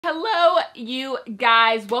Hello, you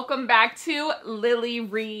guys. Welcome back to Lily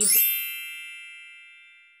Reads.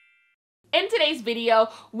 In today's video,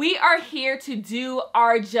 we are here to do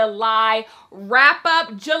our July wrap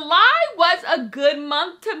up. July was a good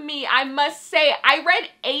month to me, I must say. I read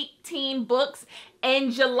 18 books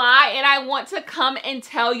in July and I want to come and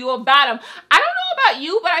tell you about them. I don't know about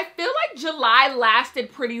you, but I feel like July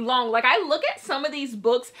lasted pretty long. Like, I look at some of these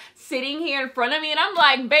books sitting here in front of me and I'm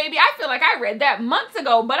like, baby, I feel like I read that months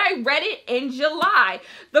ago, but I read it in July.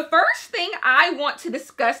 The first thing I want to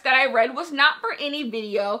discuss that I read was not for any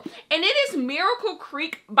video, and it is Miracle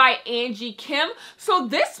Creek by Angie Kim. So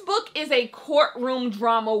this book is a courtroom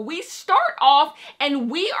drama. We start off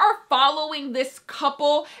and we are following this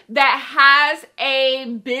couple that has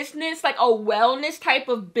a business, like a wellness type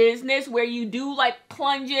of business where you do like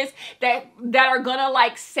plunges that are gonna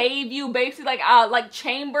like save you, basically like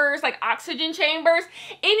chambers, like oxygen chambers.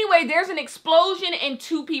 Anyway, there's an explosion and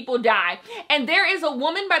 2 people die, and there is a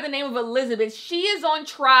woman by the name of Elizabeth. She is on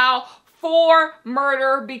trial for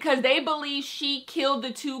murder because they believe she killed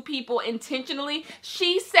the 2 people intentionally.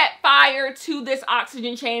 She set fire to this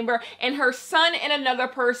oxygen chamber, and her son and another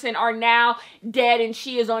person are now dead, and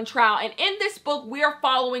she is on trial. And in this book, we are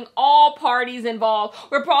following all parties involved.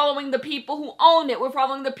 We're following the people who own it. We're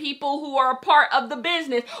following the people who are a part of the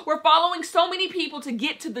business. We're following so many people to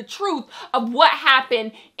get to the truth of what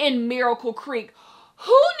happened in Miracle Creek.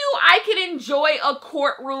 Who knew I could enjoy a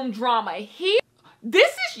courtroom drama?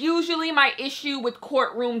 This is usually my issue with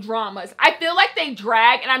courtroom dramas. I feel like they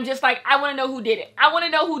drag, and I'm just like, I want to know who did it. I want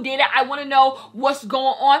to know who did it. I want to know what's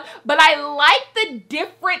going on. But I like the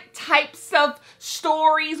different types of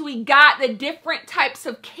stories we got, the different types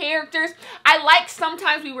of characters. I like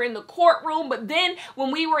sometimes we were in the courtroom, but then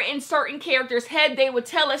when we were in certain characters' head, they would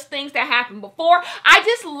tell us things that happened before. I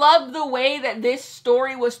just love the way that this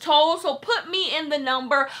story was told. So put me in the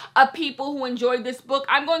number of people who enjoyed this book.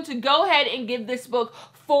 I'm going to go ahead and give this book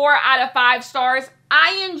 4 out of 5 stars.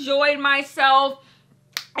 I enjoyed myself.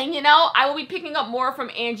 And you know, I will be picking up more from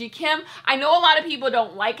Angie Kim. I know a lot of people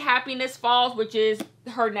don't like Happiness Falls, which is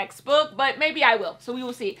her next book, but maybe I will. So we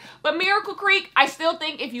will see. But Miracle Creek, I still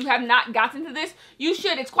think if you have not gotten to this, you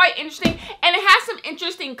should. It's quite interesting. And it has some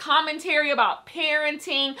interesting commentary about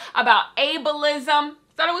parenting, about ableism.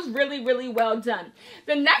 Thought it was really, really well done.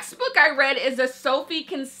 The next book I read is a Sophie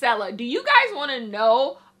Kinsella. Do you guys want to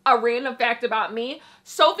know a random fact about me?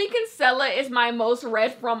 Sophie Kinsella is my most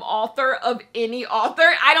read from author of any author.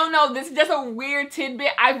 I don't know, this is just a weird tidbit.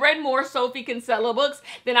 I've read more Sophie Kinsella books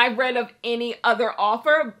than I've read of any other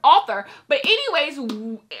author. But anyways,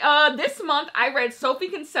 this month I read Sophie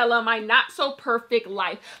Kinsella, My Not So Perfect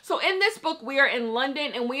Life. So in this book, we are in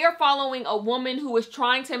London and we are following a woman who is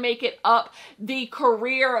trying to make it up the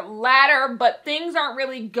career ladder, but things aren't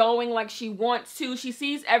really going like she wants to. She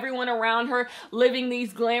sees everyone around her living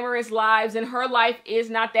these glamorous lives, and her life is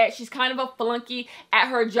not that. She's kind of a flunky at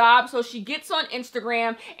her job, so she gets on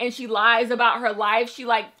Instagram and she lies about her life. She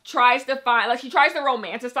tries to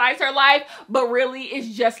romanticize her life, but really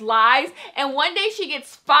it's just lies. And one day she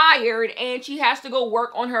gets fired and she has to go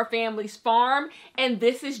work on her family's farm, and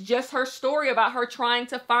this is just her story about her trying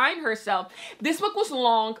to find herself. This book was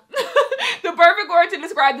long. The perfect word to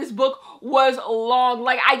describe this book was long.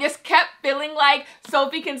 Like, I just kept feeling like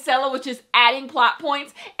Sophie Kinsella was just adding plot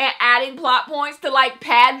points and adding plot points to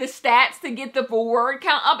pad the stats to get the word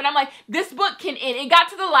count up. And I'm like, this book can end. It got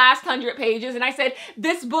to the last 100 pages and I said,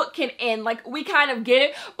 this book can end. Like, we kind of get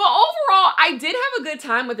it. But overall, I did have a good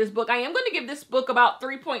time with this book. I am going to give this book about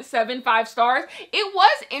 3.75 stars. It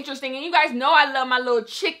was interesting. And you guys know I love my little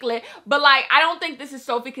chicklet. But I don't think this is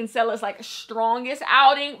Sophie Kinsella's strongest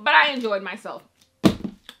outing. But I enjoyed myself.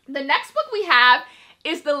 The next book we have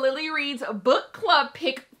is the Lily Reads book club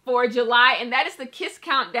pick for July, and that is The Kiss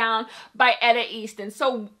Countdown by Etta Easton.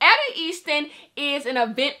 So Etta Easton is an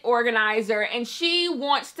event organizer, and she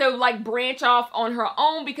wants to branch off on her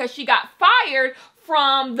own because she got fired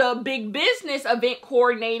from the big business event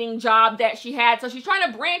coordinating job that she had. So she's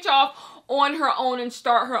trying to branch off on her own and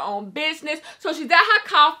start her own business. So she's at her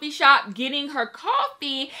coffee shop getting her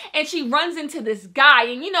coffee, and she runs into this guy,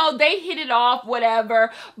 and you know, they hit it off,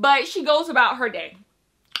 whatever, but she goes about her day.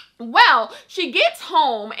 Well, she gets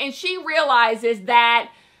home and she realizes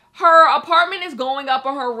that her apartment is going up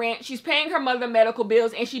on her rent. She's paying her mother medical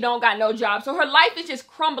bills and she don't got no job. So her life is just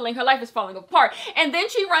crumbling. Her life is falling apart. And then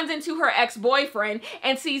she runs into her ex-boyfriend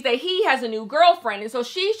and sees that he has a new girlfriend. And so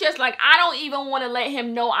she's just like, I don't even want to let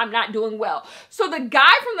him know I'm not doing well. So the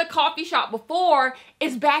guy from the coffee shop before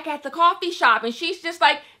is back at the coffee shop and she's just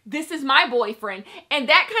like, this is my boyfriend. And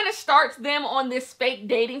that kind of starts them on this fake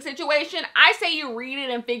dating situation. I say you read it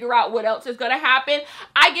and figure out what else is going to happen.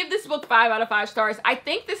 I give this book 5 out of 5 stars. I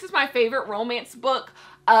think this is my favorite romance book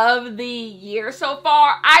of the year so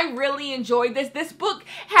far. I really enjoyed this. This book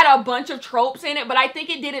had a bunch of tropes in it, but I think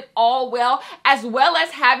it did it all well as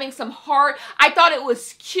having some heart. I thought it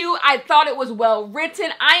was cute. I thought it was well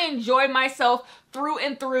written. I enjoyed myself through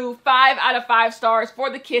and through. 5 out of 5 stars for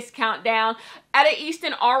the Kiss Countdown. Etta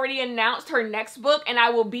Easton already announced her next book, and I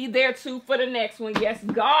will be there too for the next one. Yes,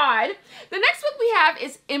 God. The next book we have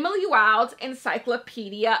is Emily Wilde's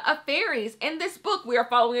Encyclopedia of Fairies. In this book, we are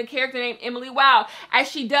following a character named Emily Wilde as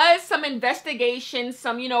she does some investigation,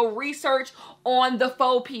 some, research on the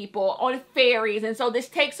faux people, on fairies. And so this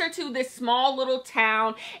takes her to this small little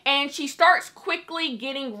town, and she starts quickly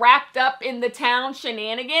getting wrapped up in the town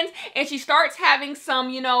shenanigans, and she starts having some,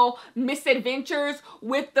 misadventures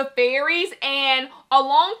with the fairies, and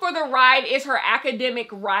along for the ride is her academic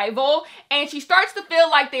rival, and she starts to feel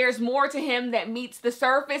like there's more to him that meets the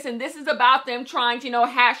surface, and this is about them trying to,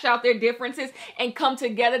 hash out their differences and come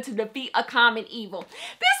together to defeat a common evil.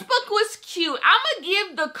 This book was cute. I'm gonna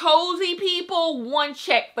give the cozy people 1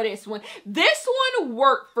 check for this one. This one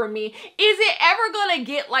worked for me. Is it ever gonna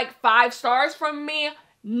get like 5 stars from me?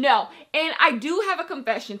 No. And I do have a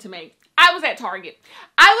confession to make. I was at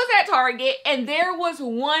Target and there was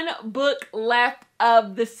 1 book left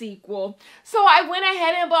of the sequel. So I went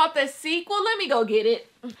ahead and bought the sequel. Let me go get it.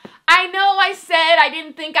 I know I said I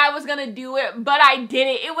didn't think I was gonna do it, but I did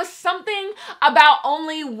it. It was something about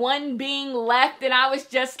only 1 being left, and I was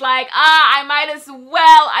just like, I might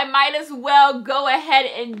as well go ahead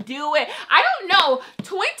and do it. I don't know,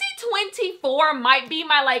 2024 might be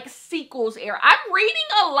my sequels era. I'm reading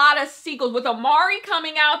a lot of sequels with Amari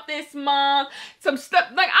coming out this month, some stuff,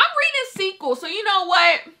 I'm reading sequels, so you know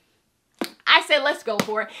what? I said, let's go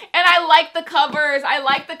for it. And I like the covers.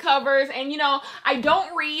 And, I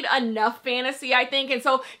don't read enough fantasy, I think. And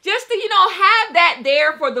so just to, have that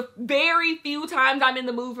there for the very few times I'm in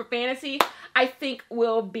the mood for fantasy, I think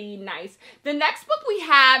will be nice. The next book we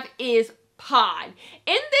have is Pod.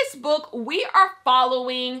 In this book, we are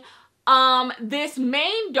following this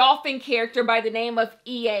main dolphin character by the name of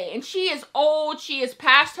EA, and she is old, she is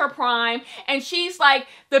past her prime, and she's like,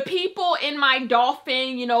 the people in my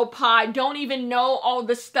dolphin, pod don't even know all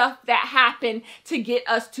the stuff that happened to get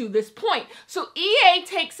us to this point. So EA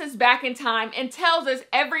takes us back in time and tells us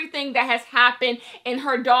everything that has happened in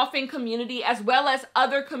her dolphin community as well as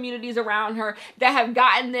other communities around her that have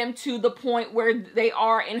gotten them to the point where they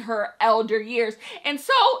are in her elder years. And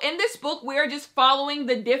so in this book, we're just following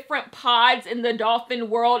the different pods in the dolphin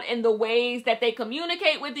world and the ways that they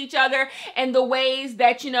communicate with each other and the ways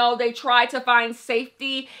that, they try to find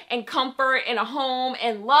safety and comfort in a home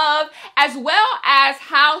and love, as well as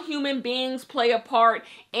how human beings play a part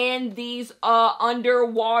in these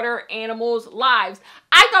underwater animals' lives.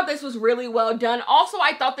 I thought this was really well done. Also,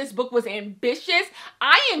 I thought this book was ambitious.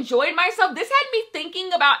 I enjoyed myself. This had me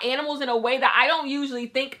thinking about animals in a way that I don't usually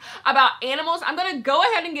think about animals. I'm going to go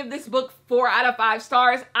ahead and give this book 4 out of 5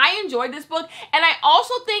 stars. I enjoyed this book. And I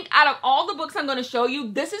also think out of all the books I'm going to show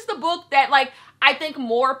you, this is the book that I think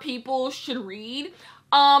more people should read.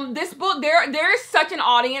 This book, there is such an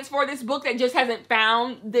audience for this book that just hasn't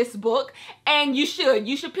found this book, and you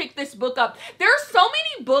should pick this book up. There are so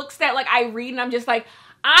many books that I read and I'm just like,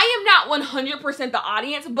 I am not 100% the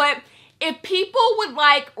audience, but if people would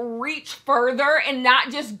reach further and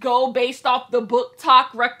not just go based off the book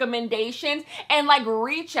talk recommendations and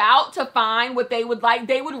reach out to find what they would like,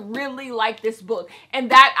 they would really like this book.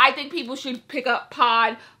 And that, I think people should pick up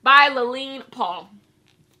Pod by Laline Paull.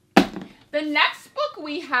 The next book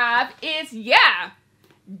we have is,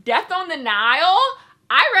 Death on the Nile.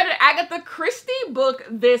 I read an Agatha Christie book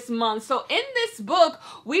this month. So in this book,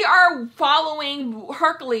 we are following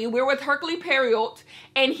Hercule. We're with Hercule Poirot,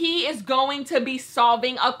 and he is going to be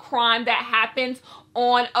solving a crime that happens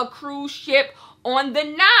on a cruise ship on the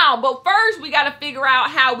Nile. But first, we got to figure out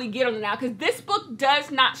how we get on the Nile, because this book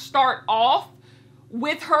does not start off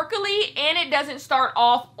with Hercule, and it doesn't start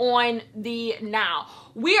off on the Nile.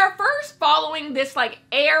 We are first following this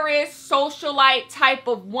heiress, socialite type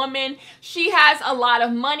of woman. She has a lot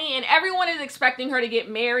of money and everyone is expecting her to get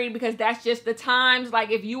married because that's just the times.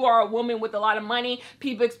 If you are a woman with a lot of money,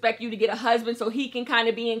 people expect you to get a husband so he can kind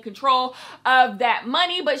of be in control of that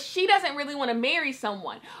money, but she doesn't really want to marry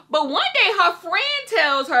someone. But one day her friend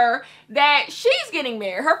tells her that she's getting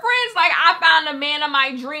married. Her friend's like, I found a man of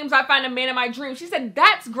my dreams. I found a man of my dreams. She said,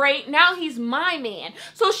 that's great. Now he's my man.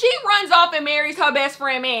 So she runs off and marries her best friend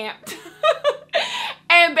man.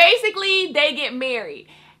 And basically they get married.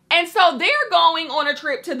 And so they're going on a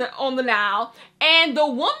trip to on the Nile, and the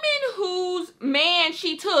woman whose man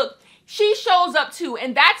she took, she shows up too.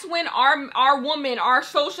 And that's when our woman, our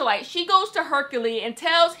socialite, she goes to Hercules and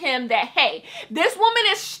tells him that, hey, this woman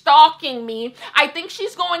is stalking me. I think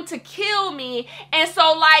she's going to kill me. And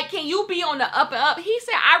so, like, can you be on the up and up? He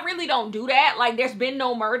said, I really don't do that. Like, there's been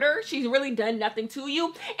no murder. She's really done nothing to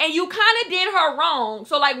you. And you kind of did her wrong.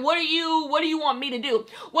 So, like, what do you want me to do?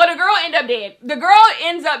 Well, the girl ended up dead. The girl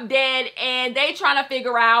ends up dead, and they trying to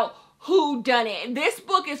figure out who done it. This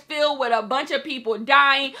book is filled with a bunch of people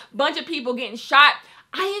dying, bunch of people getting shot.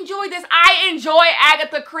 I enjoy this. I enjoy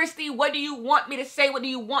Agatha Christie. What do you want me to say? What do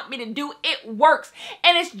you want me to do? It works.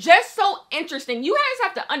 And it's just so interesting. You guys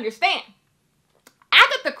have to understand,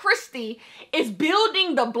 Agatha Christie is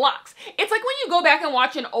building the blocks. It's like when you go back and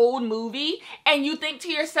watch an old movie and you think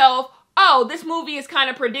to yourself, oh, this movie is kind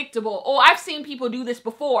of predictable. Oh, I've seen people do this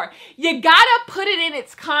before. You gotta put it in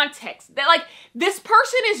its context. That, like, this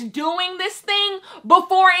person is doing this thing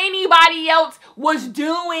before anybody else was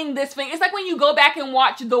doing this thing. It's like when you go back and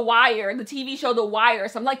watch The Wire, the TV show The Wire or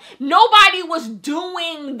something. Like, nobody was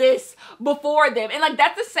doing this before them. And, like,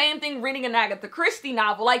 that's the same thing reading an Agatha Christie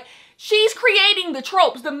novel. Like, she's creating the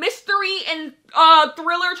tropes, the mystery and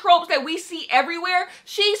thriller tropes that we see everywhere.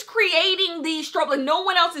 She's creating these tropes. Like, no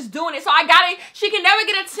one else is doing it. So she can never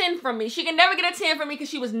get a 10 from me. She can never get a 10 from me because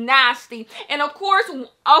she was nasty. And of course,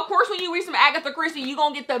 when you read some Agatha Christie, you're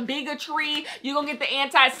going to get the bigotry, you're going to get the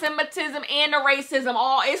anti-Semitism and the racism.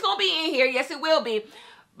 All it's going to be in here. Yes, it will be.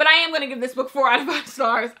 But I am going to give this book 4 out of 5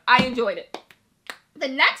 stars. I enjoyed it. The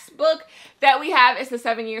next book that we have is The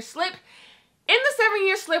 7-Year Slip. In The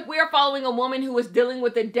 7-Year Slip, we are following a woman who is dealing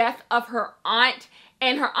with the death of her aunt,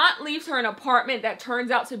 and her aunt leaves her an apartment that turns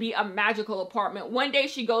out to be a magical apartment. One day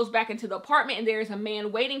she goes back into the apartment and there is a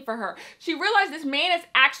man waiting for her. She realized this man is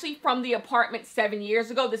actually from the apartment 7 years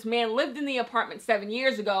ago. This man lived in the apartment 7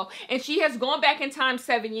 years ago, and she has gone back in time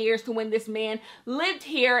 7 years to when this man lived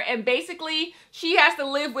here, and basically she has to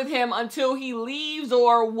live with him until he leaves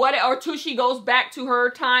or till she goes back to her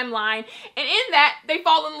timeline. And in that, they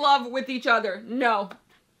fall in love with each other. No.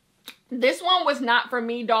 This one was not for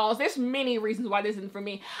me, dolls. There's many reasons why this isn't for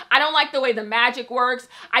me. I don't like the way the magic works.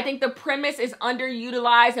 I think the premise is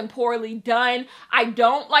underutilized and poorly done. I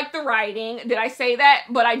don't like the writing. Did I say that?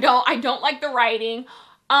 But I don't like the writing.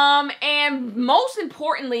 And most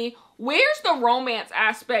importantly, where's the romance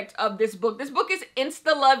aspect of this book? This book is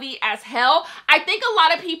insta-lovey as hell. I think a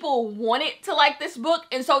lot of people wanted to like this book,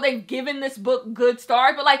 and so they've given this book good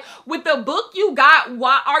stars. But like with the book you got,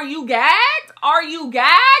 why are you gagged? Are you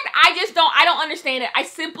gagged? I don't understand it. I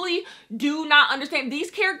simply do not understand.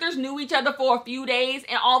 These characters knew each other for a few days,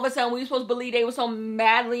 and all of a sudden we were supposed to believe they were so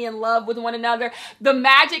madly in love with one another. The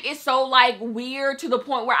magic is so like weird to the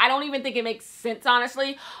point where I don't even think it makes sense,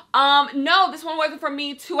 honestly. No, this one wasn't for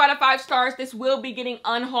me. 2 out of 5 stars. This will be getting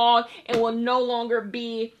unhauled and will no longer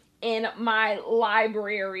be in my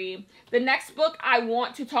library. The next book I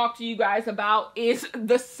want to talk to you guys about is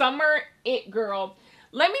The Summer It Girl.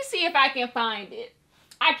 Let me see if I can find it.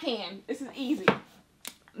 I can. This is easy.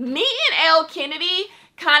 Me and Elle Kennedy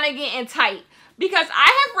kind of getting tight because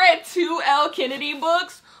I have read 2 Elle Kennedy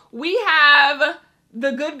books. We have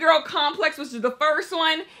The Good Girl Complex, which is the first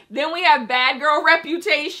one. Then we have Bad Girl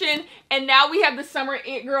Reputation. And now we have The Summer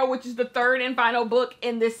It Girl, which is the 3rd and final book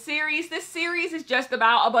in this series. This series is just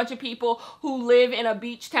about a bunch of people who live in a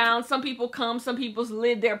beach town. Some people come, some people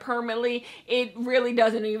live there permanently. It really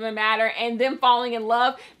doesn't even matter. And them falling in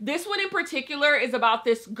love. This one in particular is about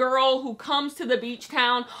this girl who comes to the beach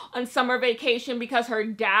town on summer vacation because her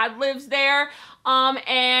dad lives there.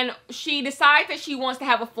 And she decides that she wants to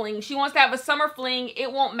have a fling. She wants to have a summer fling.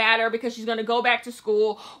 It won't matter because she's going to go back to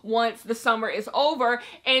school once the summer is over.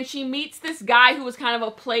 And she meets this guy who was kind of a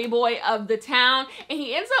playboy of the town. And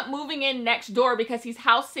he ends up moving in next door because he's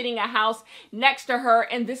house sitting a house next to her.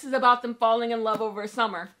 And this is about them falling in love over a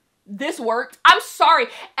summer. This worked. I'm sorry.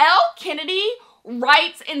 Elle Kennedy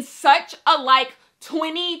writes in such a like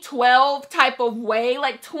 2012 type of way,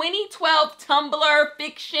 like 2012 Tumblr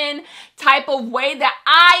fiction type of way that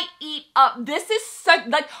I eat up. This is such,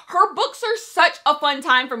 like, her books are such a fun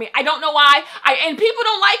time for me. I don't know why. And people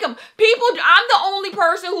don't like them. I'm the only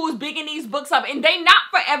person who's bigging these books up, and they not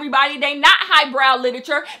for everybody. They not highbrow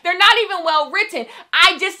literature. They're not even well written.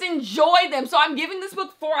 I just enjoy them. So I'm giving this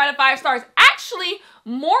book 4 out of 5 stars. Actually,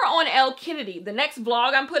 more on Elle Kennedy. The next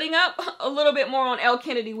vlog I'm putting up, a little bit more on Elle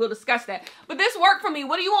Kennedy. We'll discuss that. But this worked for me.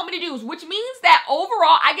 What do you want me to do? Which means that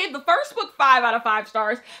overall, I gave the first book 5 out of 5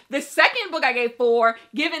 stars. The second book I gave 4,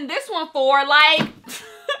 giving this one 4. Like,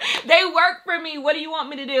 they work for me. What do you want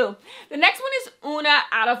me to do? The next one is Una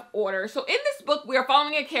Out of Order. So in this book, we are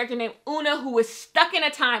following a character named Una who is stuck in a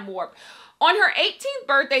time warp. On her 18th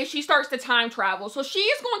birthday, she starts to time travel. So she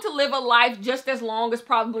is going to live a life just as long as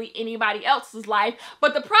probably anybody else's life.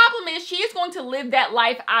 But the problem is she is going to live that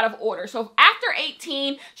life out of order. So after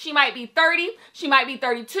 18, she might be 30, she might be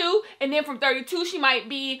 32, and then from 32, she might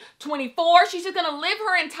be 24. She's just going to live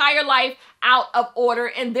her entire life out of order.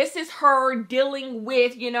 And this is her dealing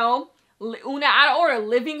with, you know, Una out of order,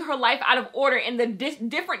 living her life out of order, and the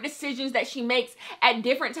different decisions that she makes at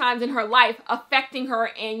different times in her life affecting her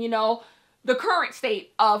and, you know, the current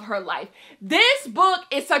state of her life. This book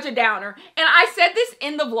is such a downer. And I said this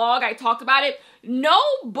in the vlog. I talked about it. No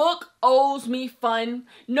book owes me fun.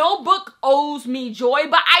 No book owes me joy.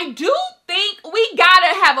 But I do think we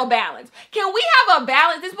gotta have a balance. Can we have a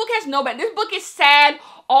balance? This book has no balance. This book is sad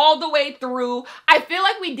all the way through. I feel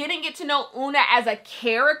like we didn't get to know Una as a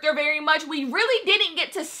character very much. We really didn't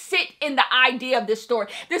get to sit in the idea of this story.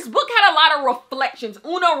 This book had a lot of reflections,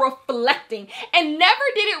 Una reflecting, and never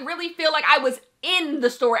did it really feel like I was in the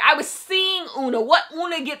story. I was seeing Una, what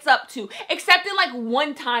Una gets up to, except in like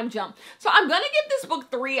one time jump. So I'm gonna give this book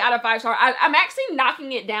 3 out of 5 stars. I'm actually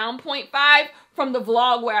knocking it down 0.5 from the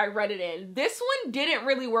vlog where I read it in. This one didn't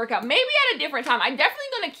really work out. Maybe at a different time. I'm definitely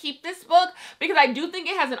going to keep this book because I do think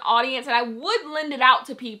it has an audience and I would lend it out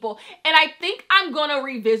to people. And I think I'm going to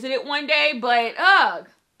revisit it one day, but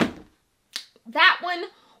that one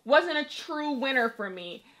wasn't a true winner for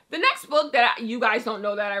me. The next book that you guys don't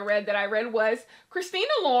know that I read was Christina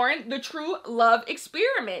Lauren, The True Love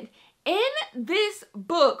Experiment. In this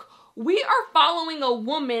book, we are following a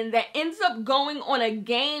woman that ends up going on a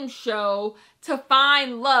game show to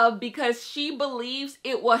find love because she believes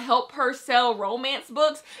it will help her sell romance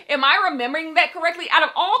books. Am I remembering that correctly? Out of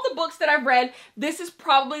all the books that I've read, this is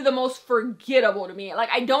probably the most forgettable to me. Like,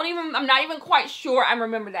 I'm not even quite sure I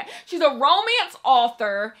remember that. She's a romance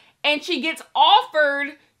author and she gets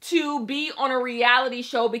offered to be on a reality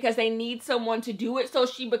show because they need someone to do it. So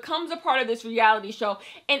she becomes a part of this reality show.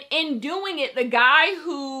 And in doing it, the guy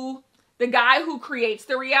who creates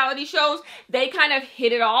the reality shows, they kind of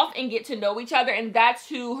hit it off and get to know each other. And that's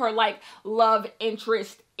who her like love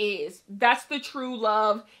interest is. That's the True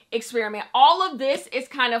Love Experiment. All of this is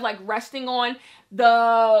kind of like resting on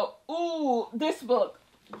this book,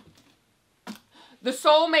 The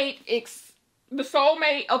Soulmate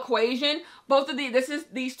Equation. Both of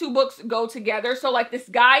these two books go together. So like this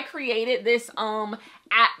guy created this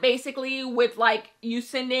app basically with like you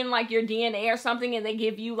send in like your DNA or something and they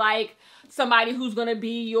give you like somebody who's gonna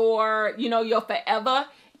be your, you know, your forever.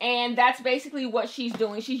 And that's basically what she's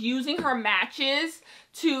doing. She's using her matches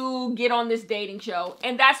to get on this dating show.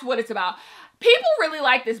 And that's what it's about. People really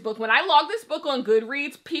like this book. When I log this book on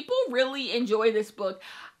Goodreads, people really enjoy this book.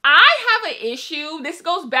 I have an issue. This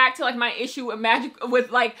goes back to like my issue with magic, with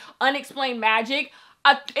like unexplained magic.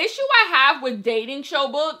 An issue I have with dating show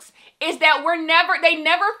books is that they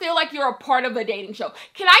never feel like you're a part of a dating show.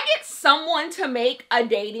 Can I get someone to make a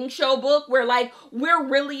dating show book where like we're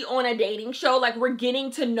really on a dating show, like we're getting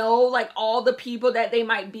to know like all the people that they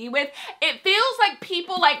might be with? It feels like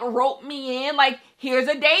people like wrote me in like, here's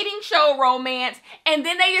a dating show romance, and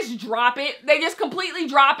then they just drop it. They just completely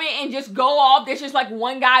drop it and just go off. There's just like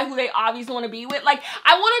one guy who they obviously want to be with. Like,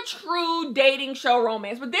 I want a true dating show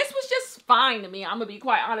romance, but this was just fine to me. I'm gonna be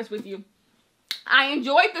quite honest with you. I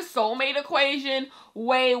enjoyed The Soulmate Equation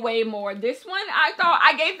way, way more. This one, I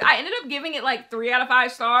ended up giving it like 3 out of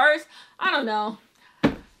 5 stars. I don't know.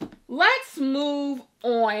 Let's move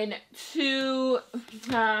on to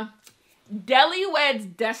Delhi Weds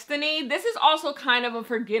Destiny. This is also kind of a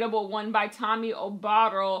forgettable one by Tommy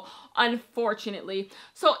O'Barrell, unfortunately.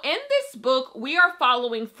 So in this book, we are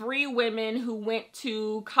following 3 women who went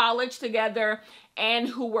to college together and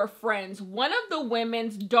who were friends. One of the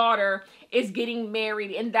women's daughter is getting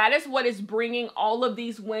married, and that is what is bringing all of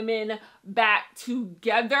these women back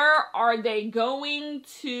together. Are they going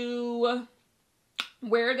to...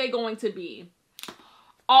 Where are they going to be?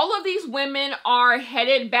 All of these women are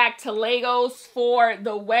headed back to Lagos for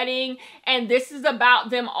the wedding, and this is about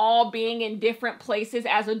them all being in different places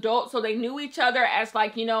as adults. So they knew each other as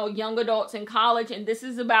like, you know, young adults in college, and this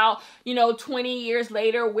is about, you know, 20 years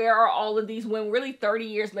later, where are all of these women, really 30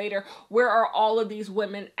 years later, where are all of these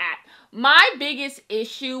women at? My biggest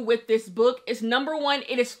issue with this book is, number one,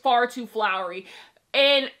 it is far too flowery.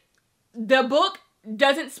 And the book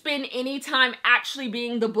doesn't spend any time actually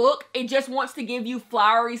being the book. It just wants to give you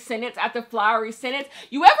flowery sentence after flowery sentence.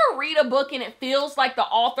 You ever read a book and it feels like the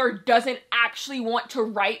author doesn't actually want to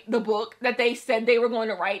write the book that they said they were going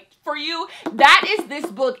to write for you? That is this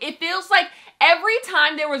book. It feels like every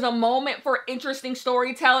time there was a moment for interesting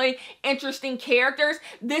storytelling, interesting characters,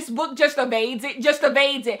 this book just evades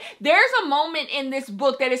it, There's a moment in this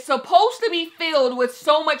book that is supposed to be filled with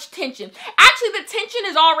so much tension. Actually, the tension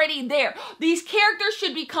is already there. These characters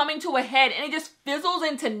should be coming to a head and it just fizzles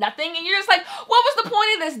into nothing. And you're just like, what was the point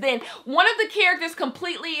of this then? One of the characters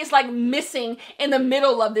completely is like missing in the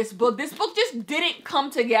middle of this book. This book just didn't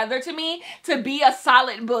come together to me to be a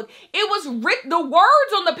solid book. It was written, the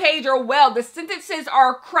words on the page are well, the sentences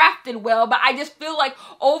are crafted well, but I just feel like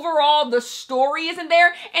overall the story isn't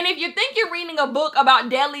there. And if you think you're reading a book about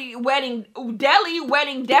Delhi wedding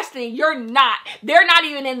destiny, you're not. They're not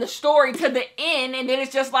even in the story to the end, and then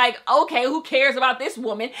it's just like, okay, who cares about this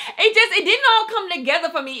woman? It didn't all come together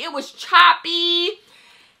for me. It was choppy.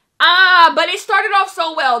 But it started off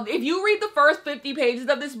so well. If you read the first 50 pages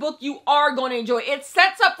of this book, you are going to enjoy it. It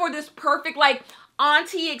sets up for this perfect, like,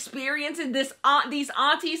 auntie experience, and these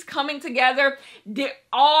aunties coming together, they're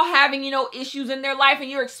all having, you know, issues in their life, and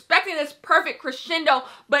you're expecting this perfect crescendo,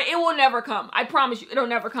 but it will never come. I promise you, it'll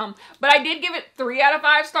never come. But I did give it 3 out of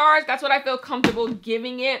 5 stars. That's what I feel comfortable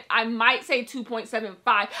giving it. I might say 2.75.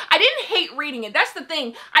 I didn't hate reading it. That's the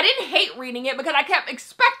thing. I didn't hate reading it because I kept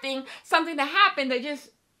expecting something to happen that just,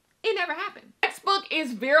 it never happened. Next book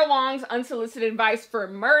is Vera Wong's Unsolicited Advice for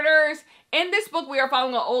Murders. In this book, we are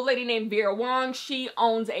following an old lady named Vera Wong. She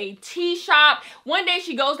owns a tea shop. One day,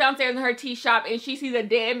 she goes downstairs in her tea shop and she sees a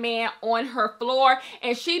dead man on her floor,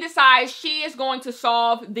 and she decides she is going to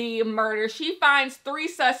solve the murder. She finds 3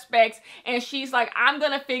 suspects and she's like, I'm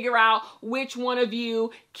going to figure out which one of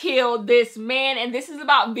you killed this man. And this is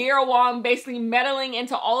about Vera Wong basically meddling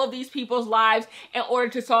into all of these people's lives in order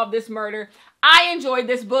to solve this murder. I enjoyed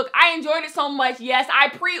this book. I enjoyed it so much. Yes, I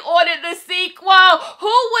pre-ordered the sequel.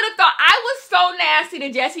 Who would have thought? I was so nasty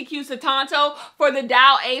to Jessie Q Sutanto for the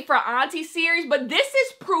Dial A for Auntie series, but this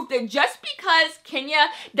is proof that just because Kenya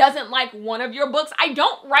doesn't like one of your books, I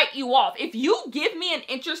don't write you off. If you give me an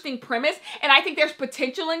interesting premise and I think there's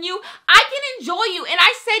potential in you, I can enjoy you. And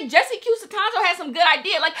I said Jessie Q Sutanto has some good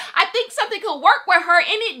ideas. Like, I think something could work with her, and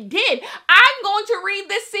it did. I'm going to read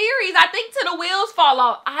this series. I think till the wheels fall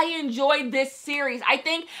off. I enjoyed this series. I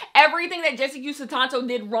think everything that Jessie Q Sutanto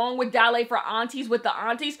did wrong with Dial A for Aunties with the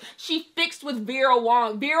aunties, she fixed with Vera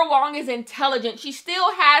Wong. Vera Wong is intelligent. She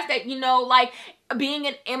still has that, you know, like, being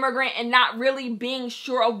an immigrant and not really being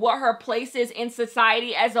sure of what her place is in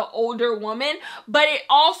society as an older woman, but it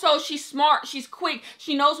also, she's smart, she's quick,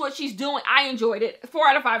 she knows what she's doing. I enjoyed it. 4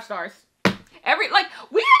 out of 5 stars. We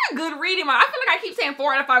had a good reading. I feel like I keep saying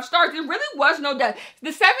 4 out of 5 stars. There really was no dud. The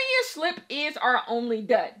 7-Year Slip is our only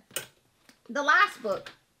dud. The last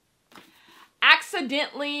book,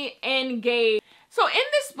 Accidentally Engaged. So in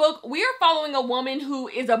this book, we are following a woman who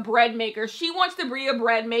is a bread maker. She wants to be a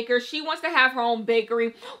bread maker. She wants to have her own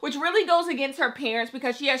bakery, which really goes against her parents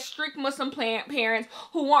because she has strict Muslim parents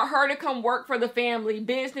who want her to come work for the family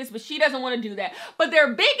business, but she doesn't want to do that. But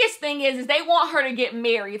their biggest thing is they want her to get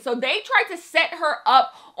married. So they try to set her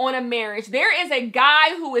up on a marriage. There is a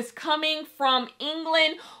guy who is coming from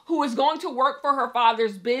England who is going to work for her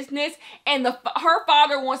father's business, and her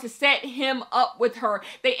father wants to set him up with her.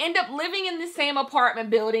 They end up living in the same apartment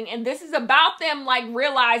building, and this is about them like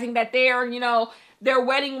realizing that they're, you know, their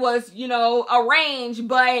wedding was, you know, arranged,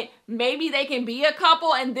 but maybe they can be a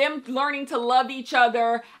couple, and them learning to love each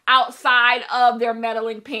other outside of their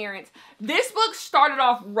meddling parents. This book started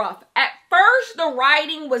off rough. At first, the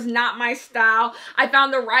writing was not my style. I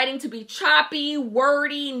found the writing to be choppy,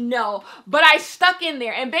 wordy, no. But I stuck in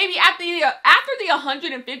there. And baby, after the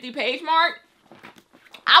 150 page mark,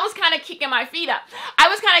 I was kind of kicking my feet up.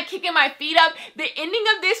 The ending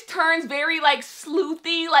of this turns very like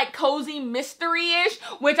sleuthy, like cozy mystery-ish,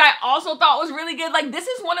 which I also thought was really good. Like, this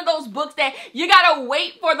is one of those books that you gotta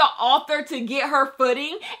wait for the author to get her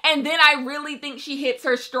footing, and then I really think she hits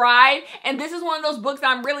her stride. And this is one of those books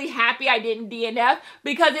that I'm really happy I didn't DNF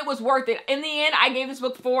because it was worth it. In the end, I gave this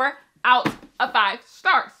book 4 out of 5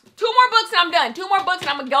 stars. 2 more books and I'm done. 2 more books and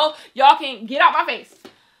I'm gonna go. Y'all can get out my face.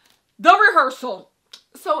 The Rehearsal.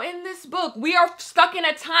 So in this book, we are stuck in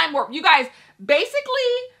a time where, you guys,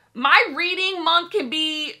 basically, my reading month can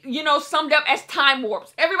be, you know, summed up as time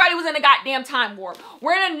warps. Everybody was in a goddamn time warp.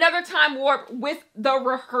 We're in another time warp with The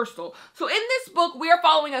Rehearsal. So in this book, we are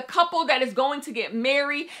following a couple that is going to get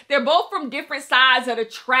married. They're both from different sides of the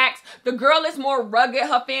tracks. The girl is more rugged.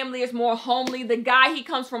 Her family is more homely. The guy, he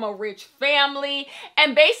comes from a rich family.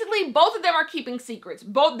 And basically, both of them are keeping secrets.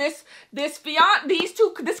 Both this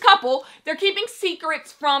couple, they're keeping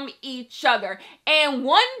secrets from each other. And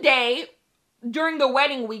one day, during the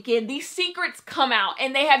wedding weekend, these secrets come out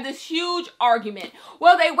and they have this huge argument.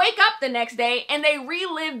 Well, they wake up the next day and they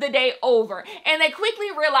relive the day over, and they quickly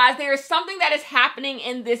realize there is something that is happening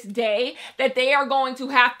in this day that they are going to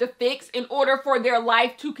have to fix in order for their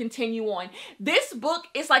life to continue on. This book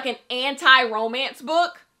is like an anti-romance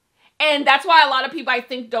book. And that's why a lot of people, I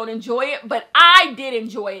think, don't enjoy it. But I did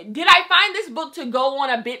enjoy it. Did I find this book to go on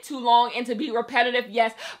a bit too long and to be repetitive?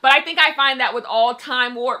 Yes. But I think I find that with all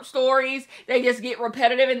time warp stories, they just get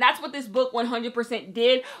repetitive. And that's what this book 100%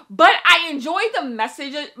 did. But I enjoyed the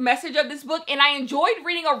message of this book. And I enjoyed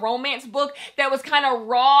reading a romance book that was kind of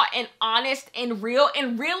raw and honest and real,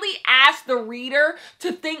 and really asked the reader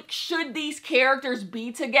to think, should these characters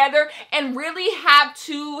be together? And really have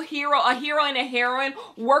a hero and a heroine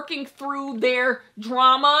working through their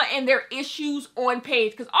drama and their issues on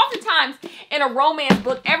page. Because oftentimes in a romance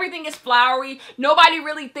book, everything is flowery. Nobody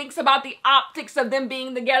really thinks about the optics of them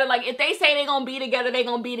being together. Like, if they say they're gonna be together, they're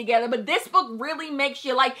gonna be together. But this book really makes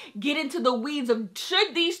you like get into the weeds of,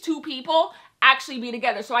 should these two people actually be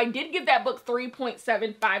together? So I did give that book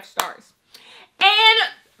 3.75 stars.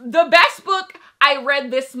 And the best book I read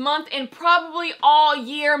this month, and probably all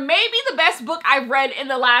year, maybe the best book I've read in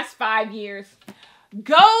the last 5 years,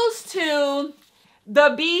 goes to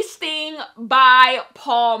The Bee Sting by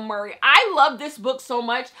Paul Murray. I love this book so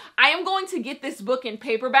much. I am going to get this book in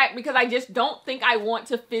paperback because I just don't think I want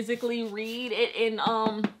to physically read it in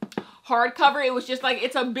hardcover. It was just like,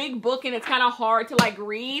 it's a big book and it's kind of hard to like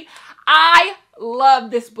read. I love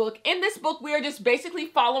this book. In this book, we are just basically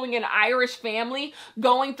following an Irish family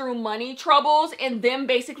going through money troubles and them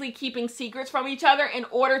basically keeping secrets from each other in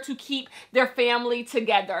order to keep their family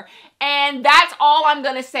together. And that's all I'm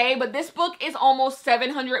gonna say, but this book is almost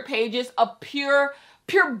 700 pages of pure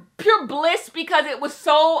bliss, because it was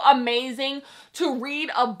so amazing to read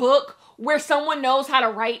a book where someone knows how to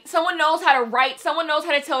write, someone knows how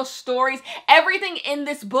to tell stories. Everything in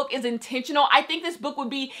this book is intentional. I think this book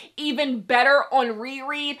would be even better on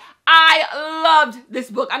reread. I loved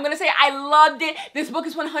this book. I'm going to say I loved it. This book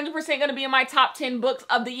is 100% going to be in my top 10 books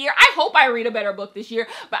of the year. I hope I read a better book this year,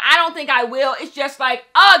 but I don't think I will. It's just like,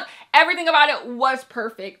 everything about it was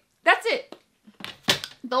perfect. That's it.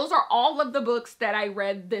 Those are all of the books that I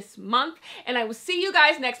read this month, and I will see you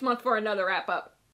guys next month for another wrap up.